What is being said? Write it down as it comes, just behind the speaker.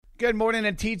Good morning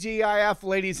and TGIF,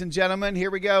 ladies and gentlemen. Here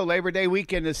we go. Labor Day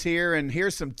weekend is here, and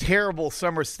here's some terrible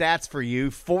summer stats for you.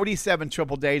 47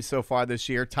 triple days so far this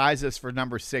year, ties us for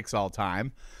number 6 all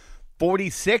time.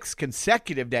 46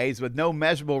 consecutive days with no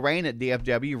measurable rain at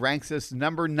DFW ranks us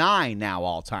number 9 now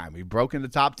all time. We've broken the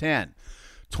top 10.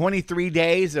 23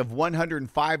 days of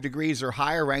 105 degrees or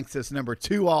higher ranks us number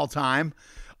 2 all time.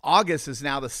 August is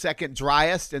now the second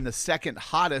driest and the second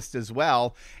hottest as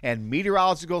well. And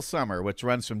meteorological summer, which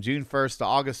runs from June 1st to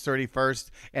August 31st,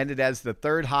 ended as the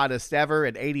third hottest ever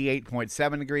at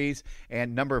 88.7 degrees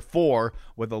and number 4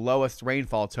 with the lowest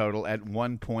rainfall total at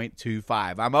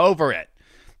 1.25. I'm over it.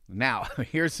 Now,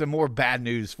 here's some more bad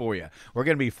news for you. We're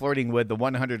going to be flirting with the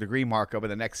 100-degree mark over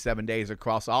the next 7 days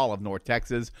across all of North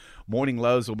Texas. Morning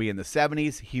lows will be in the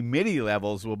 70s. Humidity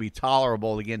levels will be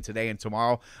tolerable again today and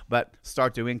tomorrow, but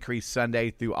start to increase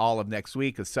Sunday through all of next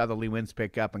week as southerly winds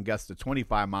pick up and gusts to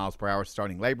 25 miles per hour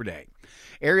starting Labor Day.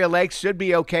 Area lakes should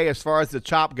be okay as far as the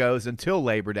chop goes until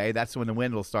Labor Day. That's when the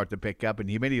wind will start to pick up and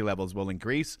humidity levels will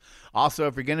increase. Also,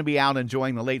 if you're going to be out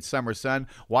enjoying the late summer sun,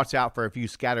 watch out for a few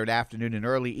scattered afternoon and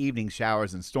early evening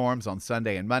showers and storms on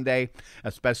Sunday and Monday,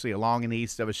 especially along and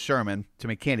east of Sherman to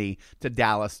McKinney to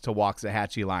Dallas to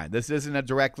Waxahachie line. This isn't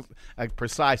a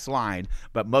precise line,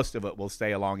 but most of it will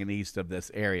stay along and east of this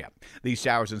area. These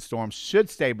showers and storms should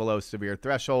stay below severe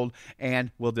threshold and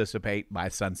will dissipate by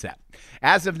sunset.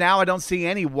 As of now, I don't see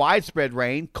any widespread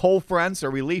rain, cold fronts,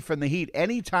 or relief from the heat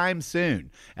anytime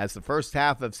soon, as the first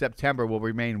half of September will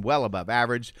remain well above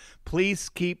average. Please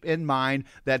keep in mind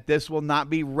that this will not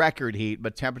be record heat,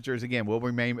 but temperatures, again, will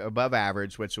remain above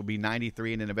average, which will be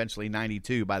 93 and then eventually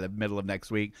 92 by the middle of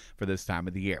next week for this time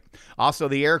of the year. Also,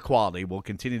 the air quality will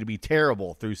continue to be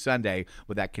terrible through Sunday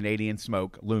with that Canadian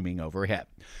smoke looming overhead.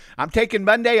 I'm taking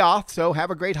Monday off, so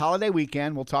have a great holiday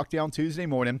weekend. We'll talk to you on Tuesday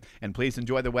morning, and please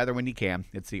enjoy the weather when you can.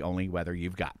 It's the only weather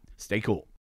you've got. Stay cool.